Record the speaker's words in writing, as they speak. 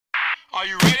Are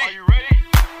you ready? Are you ready?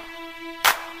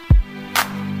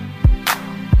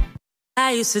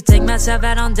 I used to take myself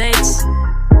out on dates,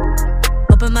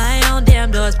 open my own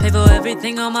damn doors, pay for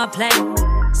everything on my plate.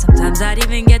 Sometimes I'd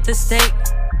even get the steak,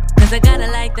 cause I gotta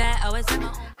like that. Always have my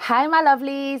own. Hi my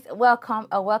lovelies,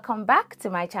 welcome back to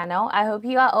my channel. I hope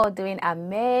you are all doing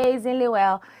amazingly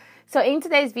well. So in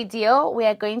today's video we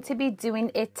are going to be doing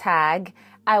a tag.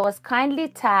 I was kindly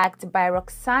tagged by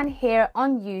Roxanne here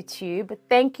on YouTube.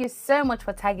 Thank you so much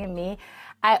for tagging me.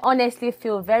 I honestly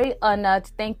feel very honored.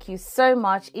 Thank you so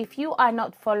much. If you are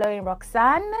not following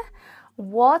Roxanne,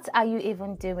 what are you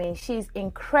even doing? She's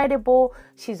incredible,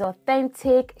 she's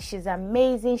authentic, she's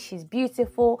amazing, she's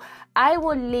beautiful. I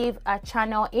will leave a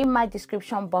channel in my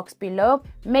description box below.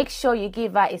 Make sure you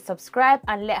give her a subscribe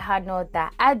and let her know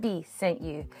that Abby sent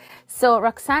you. So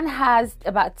Roxanne has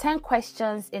about 10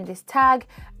 questions in this tag.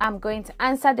 I'm going to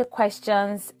answer the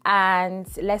questions and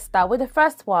let's start with the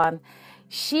first one.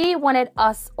 She wanted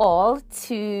us all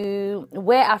to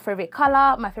wear our favorite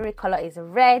color. My favorite color is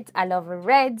red. I love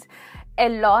red a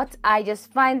lot. I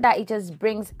just find that it just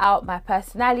brings out my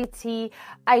personality.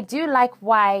 I do like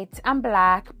white and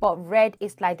black, but red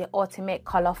is like the ultimate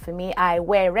color for me. I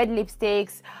wear red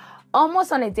lipsticks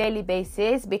almost on a daily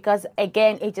basis because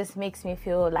again it just makes me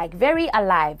feel like very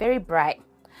alive, very bright.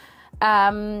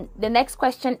 The next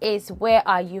question is, where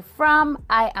are you from?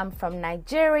 I am from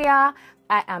Nigeria.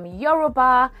 I am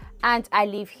Yoruba and I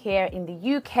live here in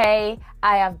the UK.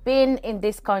 I have been in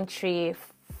this country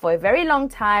for a very long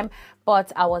time,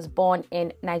 but I was born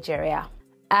in Nigeria.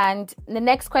 And the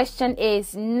next question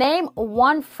is, name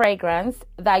one fragrance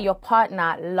that your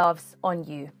partner loves on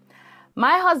you.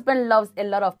 My husband loves a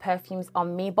lot of perfumes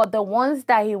on me, but the ones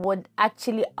that he would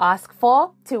actually ask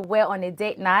for to wear on a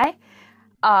date night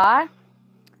are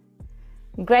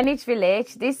Greenwich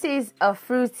Village. This is a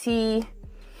fruity,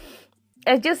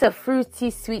 it's just a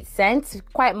fruity sweet scent,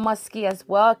 quite musky as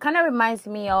well. It kind of reminds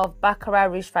me of Baccarat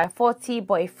Rouge 540,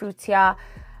 but a fruitier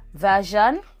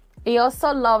version. He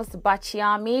also loves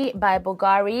Baciami by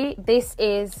Bulgari. This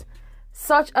is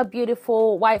such a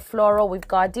beautiful white floral with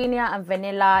gardenia and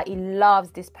vanilla. He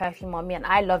loves this perfume on me and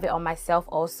I love it on myself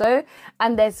also.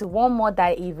 And there's one more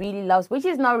that he really loves, which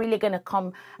is not really going to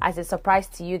come as a surprise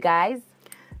to you guys.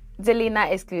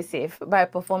 Delina Exclusif by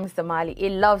perfumecollection. He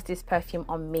loves this perfume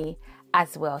on me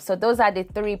as well. So those are the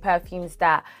three perfumes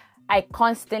that I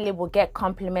constantly will get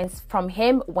compliments from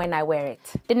him when I wear it.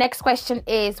 The next question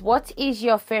is, what is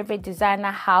your favorite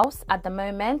designer house at the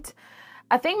moment?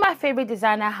 I think my favorite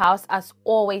designer house has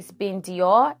always been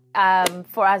Dior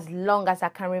for as long as I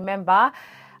can remember.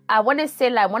 I want to say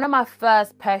like one of my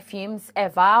first perfumes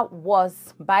ever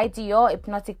was by Dior,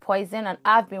 Hypnotic Poison, and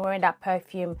I've been wearing that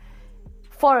perfume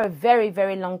for a very,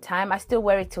 very long time. I still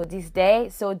wear it till this day.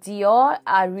 So Dior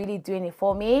are really doing it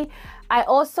for me. I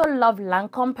also love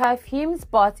Lancome perfumes,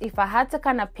 but if I had to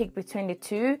kind of pick between the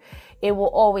two, it will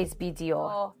always be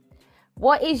Dior.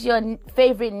 What is your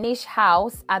favorite niche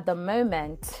house at the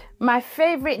moment? My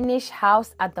favorite niche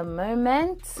house at the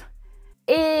moment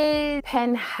is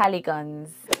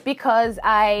𝐏𝐞𝐫𝐿𝐼𝐼𝐼𝐼𝐼𝐼𝐼 because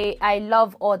I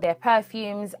love all their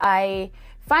perfumes. I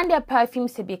find their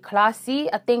perfumes to be classy.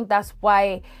 I think that's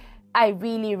why I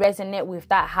really resonate with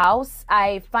that house.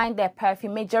 I find their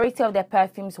perfume, majority of their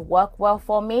perfumes work well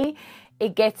for me.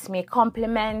 It gets me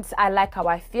compliments. I like how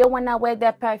I feel when I wear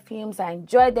their perfumes. I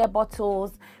enjoy their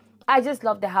bottles. I just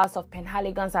love the house of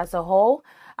𝐏𝐞𝐫𝐿𝐼𝐼𝐼 as a whole.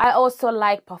 I also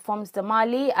like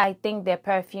perfumecollection. I think their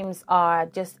perfumes are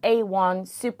just A1,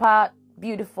 super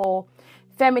beautiful,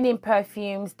 feminine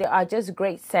perfumes. They are just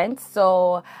great scents.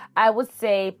 So I would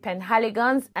say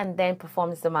𝐏𝐞𝐫𝐿𝐼𝐼 and then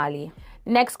perfumecollection.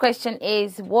 Next question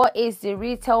is, what is the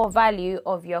retail value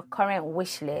of your current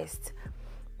wish list?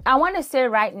 I want to say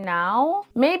right now,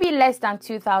 maybe less than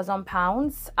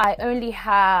 £2,000. I only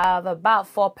have about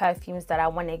 4 perfumes that I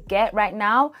want to get right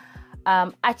now.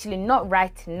 Actually, not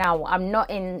right now. I'm not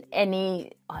in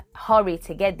any hurry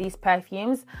to get these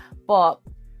perfumes, but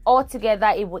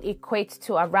altogether it would equate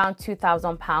to around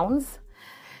 £2,000.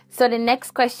 So the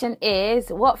next question is,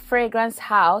 what fragrance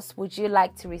house would you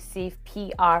like to receive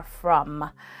PR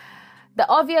from? The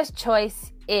obvious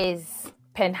choice is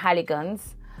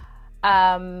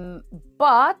𝐏𝐞𝐫𝐿𝐼𝐼,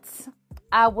 but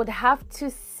I would have to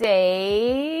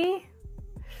say,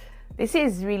 this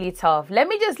is really tough. Let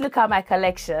me just look at my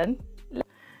collection.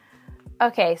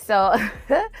 Okay, so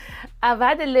I've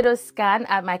had a little scan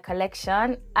at my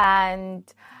collection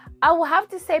and I will have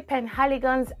to say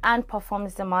𝐏𝐞𝐫𝐿𝐼𝐼 and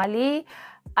perfumecollection.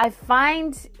 I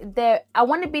find that I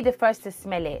want to be the first to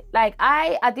smell it. Like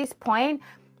at this point,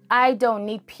 I don't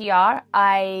need PR.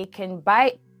 I can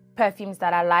buy perfumes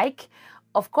that I like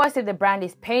Of course, if the brand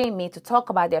is paying me to talk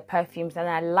about their perfumes and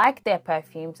I like their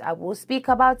perfumes, I will speak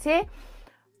about it.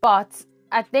 But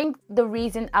I think the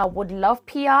reason I would love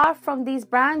PR from these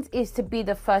brands is to be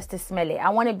the first to smell it. I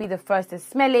want to be the first to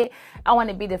smell it. I want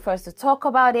to be the first to talk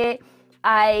about it.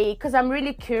 Because I'm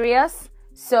really curious.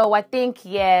 So I think,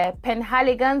 yeah,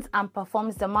 Penhaligon's and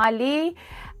Parfums de Marly.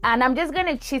 And I'm just going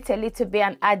to cheat a little bit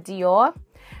and add Dior.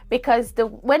 Because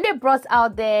when they brought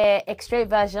out their extrait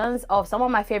versions of some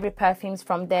of my favorite perfumes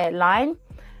from their line,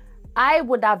 I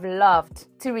would have loved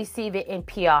to receive it in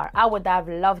PR. I would have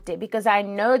loved it because I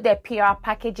know their PR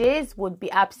packages would be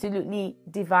absolutely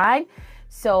divine.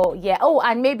 So, yeah. Oh,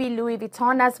 and maybe Louis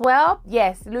Vuitton as well.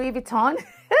 Yes, Louis Vuitton.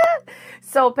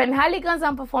 So, Penhaligon's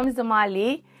and Parfums de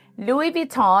Marly, Louis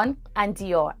Vuitton, and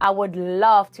Dior. I would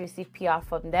love to receive PR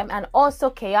from them. And also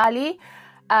𝐃𝐢𝐬𝐜𝐿.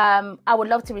 I would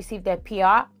love to receive their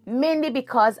PR, mainly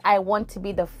because I want to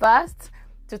be the first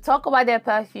to talk about their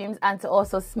perfumes and to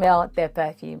also smell their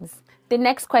perfumes. The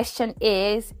next question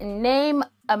is, name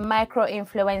a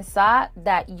micro-influencer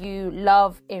that you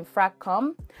love in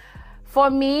FRAGCOMM. For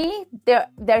me,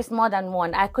 there's more than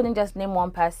one. I couldn't just name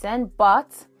one person,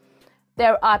 but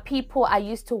there are people I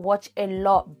used to watch a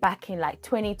lot back in like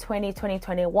 2020,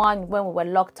 2021 when we were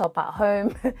locked up at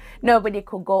home. Nobody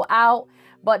could go out.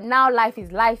 But now life is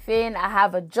lifing. I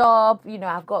have a job, you know,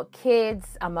 I've got kids,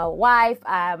 I'm a wife,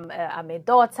 I'm a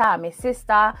daughter, I'm a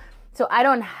sister. So I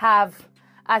don't have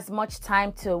as much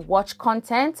time to watch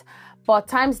content. But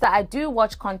times that I do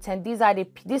watch content, these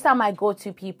are my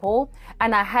go-to people.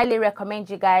 And I highly recommend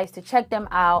you guys to check them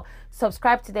out,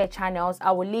 subscribe to their channels.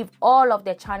 I will leave all of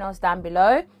their channels down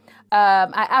below.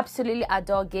 I absolutely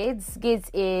adore 𝐾𝐲𝐬𝐜𝐻. 𝐾𝐲𝐬𝐜𝐻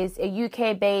is a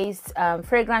UK-based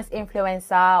fragrance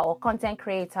influencer or content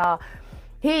creator.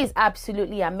 He is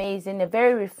absolutely amazing, a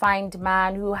very refined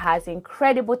man who has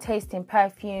incredible taste in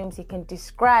perfumes. He can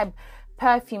describe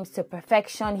perfumes to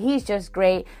perfection. He's just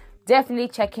great. Definitely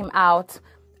check him out.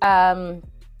 I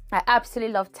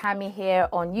absolutely love Tammy here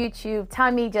on YouTube.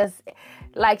 Tammy just,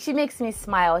 like, she makes me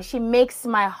smile. She makes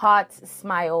my heart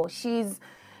smile. She's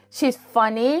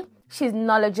funny. She's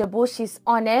knowledgeable. She's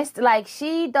honest. Like,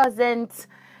 she doesn't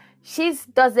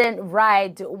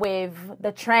ride with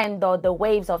the trend or the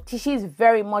waves of tea. She's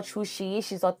very much who she is.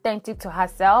 She's authentic to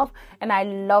herself. And I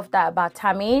love that about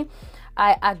Tammy.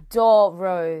 I adore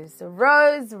Rose.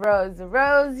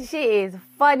 Rose. She is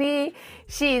funny.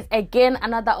 She is, again,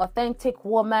 another authentic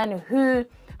woman who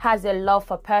has a love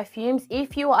for perfumes.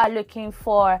 If you are looking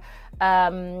for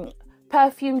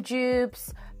perfume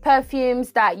dupes,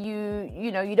 perfumes that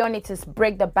you don't need to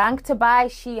break the bank to buy,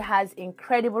 she has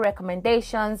incredible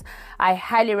recommendations. I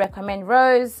highly recommend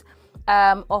Rose.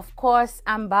 Of course,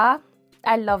 Amber.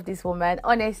 I love this woman.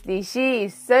 Honestly, she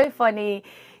is so funny.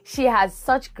 She has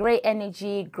such great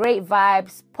energy, great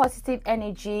vibes, positive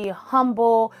energy,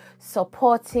 humble,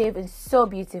 supportive, and so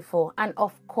beautiful. And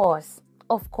of course,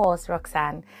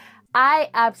 Roxanne.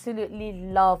 I absolutely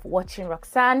love watching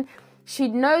Roxanne. She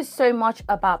knows so much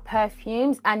about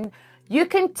perfumes, and you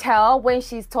can tell when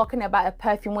she's talking about a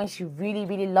perfume when she really,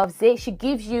 really loves it. She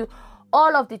gives you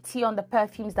all of the tea on the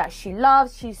perfumes that she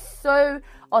loves. She's so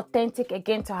authentic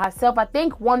again to herself. I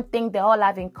think one thing they all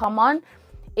have in common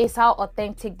is how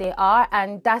authentic they are,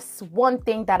 and that's one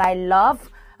thing that I love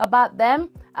about them.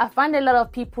 I find a lot of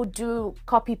people do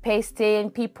copy pasting.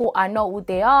 People are not who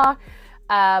they are.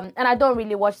 And I don't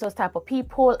really watch those type of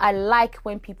people. I like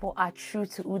when people are true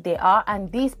to who they are.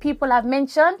 And these people I've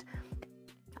mentioned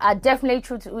are definitely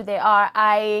true to who they are.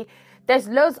 There's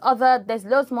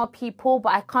loads more people,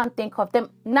 but I can't think of them.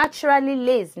 Naturally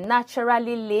Liz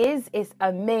is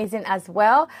amazing as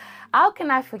well. How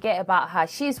can I forget about her?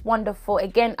 She's wonderful.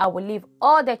 Again, I will leave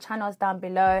all their channels down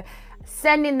below,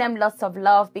 sending them lots of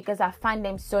love because I find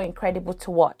them so incredible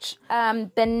to watch.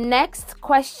 The next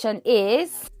question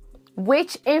is,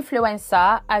 which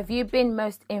influencer have you been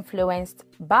most influenced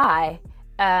by?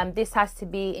 This has to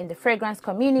be in the fragrance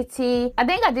community. I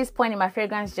think at this point in my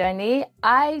fragrance journey,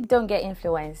 I don't get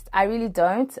influenced. I really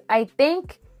don't. I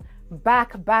think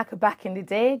back in the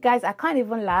day, guys, I can't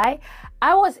even lie,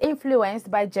 I was influenced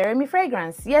by Jeremy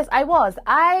fragrance. Yes, I was.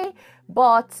 I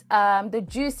bought the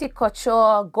Juicy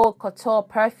Couture Gold Couture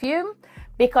perfume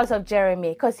because of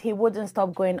Jeremy, because he wouldn't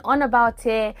stop going on about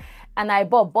it. And I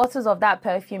bought bottles of that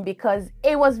perfume because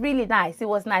it was really nice. It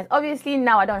was nice. Obviously,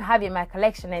 now I don't have it in my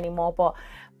collection anymore. But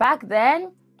back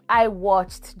then, I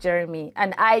watched Jeremy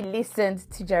and I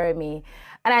listened to Jeremy.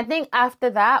 And I think after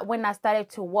that, when I started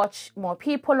to watch more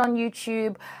people on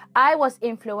YouTube, I was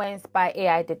influenced by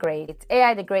AI the Great.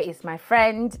 AI the Great is my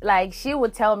friend. Like, she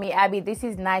would tell me, Abby, this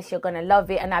is nice, you're gonna love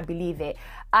it, and I believe it.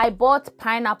 I bought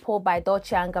Pineapple by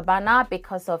Dolce & Gabbana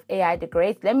because of AI the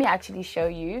Great. Let me actually show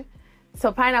you.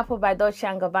 So Pineapple by Dolce &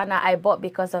 Gabbana I bought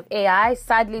because of AI.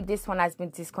 Sadly, this one has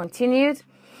been discontinued.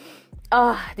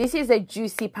 This is a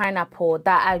juicy pineapple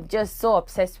that I'm just so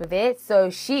obsessed with it. So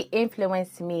she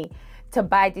influenced me to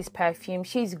buy this perfume.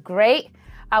 She's great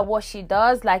at what she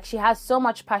does. Like, she has so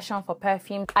much passion for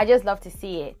perfume. I just love to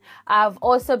see it. I've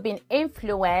also been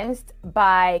influenced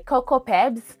by Coco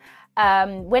Pebs.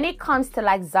 When it comes to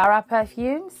like Zara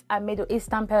perfumes and Middle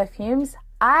Eastern perfumes,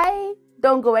 I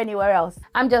don't go anywhere else.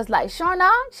 I'm just like, Shauna,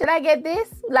 should I get this?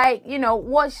 Like, you know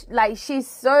what? Like, she's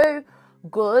so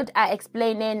good at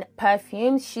explaining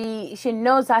perfumes. She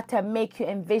knows how to make you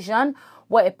envision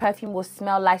what a perfume will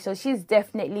smell like. So she's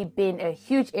definitely been a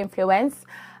huge influence.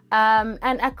 And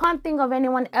I can't think of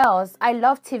anyone else. I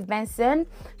love Tiv Benson.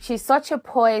 She's such a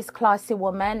poised, classy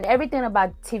woman. Everything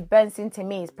about Tiv Benson to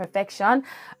me is perfection.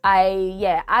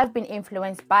 I've been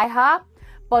influenced by her,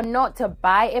 but not to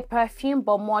buy a perfume,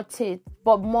 but more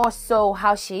so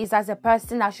how she is as a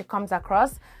person, how she comes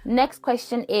across. Next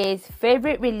question is,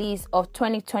 favorite release of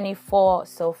 2024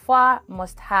 so far,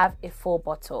 must have a full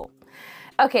bottle.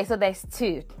 Okay, so there's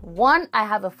two. One, I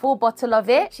have a full bottle of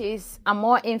it, which is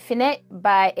Amor Infinite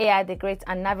by AI the Great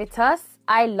and Navitas.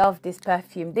 I love this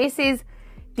perfume. This is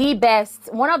the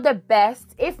best, one of the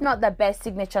best, if not the best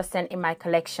signature scent in my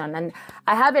collection. And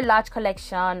I have a large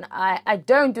collection. I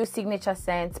don't do signature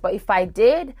scents, but if I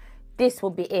did, this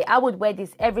would be it. I would wear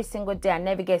this every single day and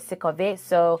never get sick of it.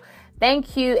 So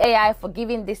thank you, AI, for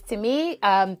giving this to me.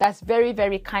 That's very,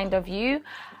 very kind of you.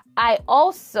 I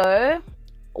also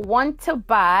want to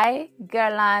buy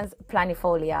Guerlain's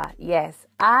Planifolia. Yes,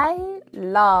 I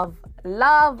love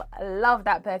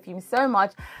that perfume so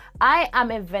much. I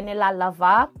am a vanilla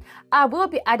lover. I will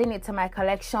be adding it to my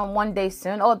collection one day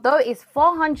soon, although it's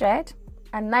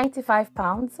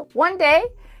 £495. One day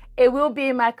it will be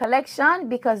in my collection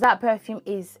because that perfume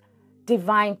is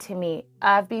divine to me.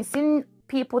 I've been seeing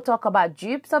people talk about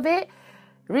dupes of it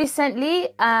recently,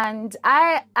 and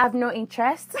I have no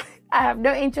interest. I have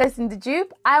no interest in the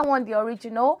dupe. I want the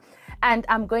original, and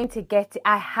I'm going to get it.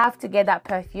 I have to get that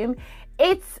perfume.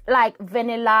 It's like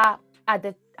vanilla at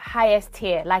the highest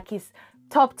tier. Like, it's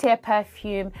top tier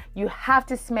perfume. You have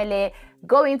to smell it.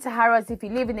 Go into Harrods if you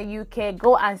live in the UK.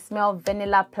 Go and smell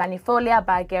Vanilla Planifolia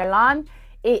by Guerlain.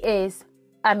 It is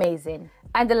amazing.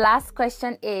 And the last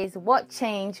question is, what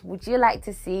change would you like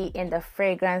to see in the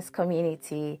fragrance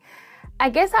community? I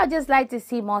guess I'd just like to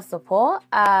see more support.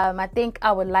 I think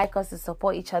I would like us to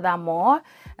support each other more.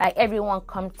 Like, everyone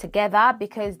come together,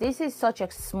 because this is such a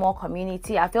small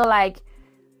community. I feel like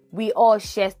we all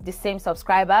share the same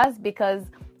subscribers, because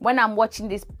when I'm watching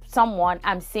this someone,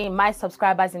 I'm seeing my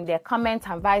subscribers in their comments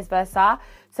and vice versa.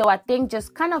 So I think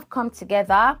just kind of come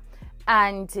together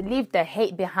and leave the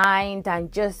hate behind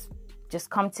and just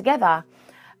come together.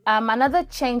 Another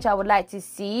change I would like to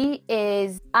see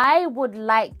is, I would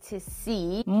like to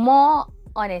see more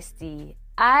honesty.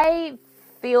 I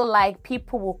feel like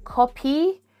people will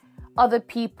copy other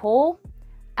people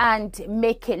and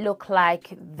make it look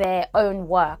like their own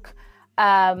work.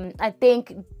 I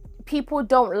think people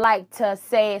don't like to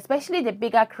say, especially the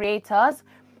bigger creators,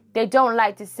 they don't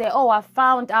like to say, oh, I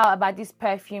found out about this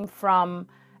perfume from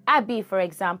Abby, for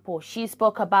example. She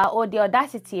spoke about, oh, The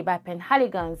Audacity by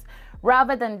Penhaligon's.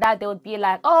 Rather than that, they would be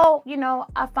like, oh, you know,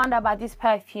 I found out about this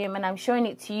perfume and I'm showing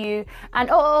it to you. And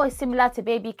oh, it's similar to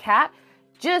Baby Cat.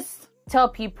 Just tell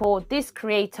people, this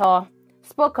creator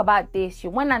spoke about this. You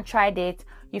went and tried it.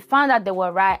 You found out they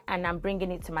were right, and I'm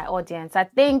bringing it to my audience. I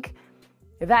think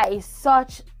that is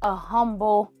such a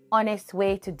humble, honest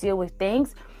way to deal with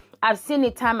things. I've seen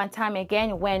it time and time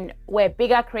again where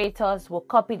bigger creators will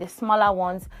copy the smaller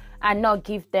ones and not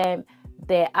give them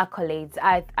their accolades.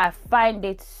 I find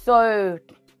it so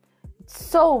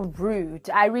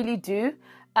rude. I really do.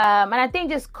 And I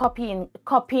think just copying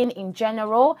in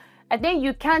general, I think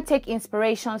you can take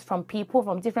inspirations from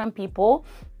different people,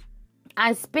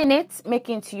 and spin it, make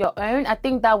it into your own. I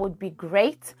think that would be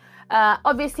great.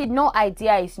 Obviously, no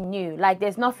idea is new. Like,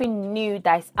 there's nothing new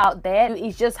that's out there.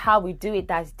 It's just how we do it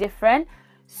that's different.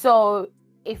 So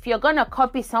if you're gonna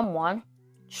copy someone,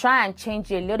 try and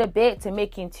change it a little bit to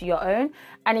make it into your own.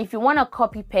 And if you want to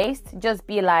copy paste, just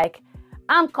be like,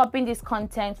 I'm copying this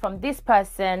content from this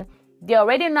person. They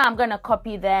already know I'm going to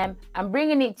copy them. I'm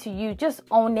bringing it to you. Just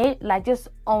own it. Like, just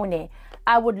own it.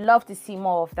 I would love to see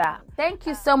more of that. Thank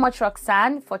you so much,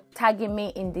 Roxanne, for tagging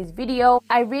me in this video.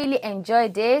 I really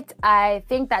enjoyed it. I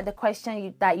think that the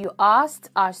questions that you asked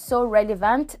are so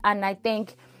relevant, and I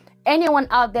think anyone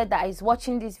out there that is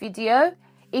watching this video,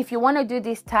 if you want to do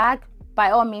this tag,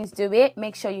 by all means do it.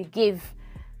 Make sure you give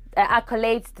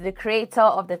accolades to the creator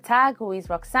of the tag, who is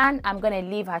Roxanne. I'm going to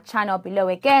leave her channel below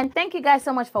again. Thank you guys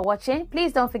so much for watching.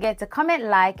 Please don't forget to comment,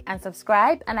 like, and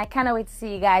subscribe, and I cannot wait to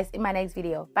see you guys in my next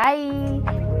video.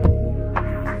 Bye.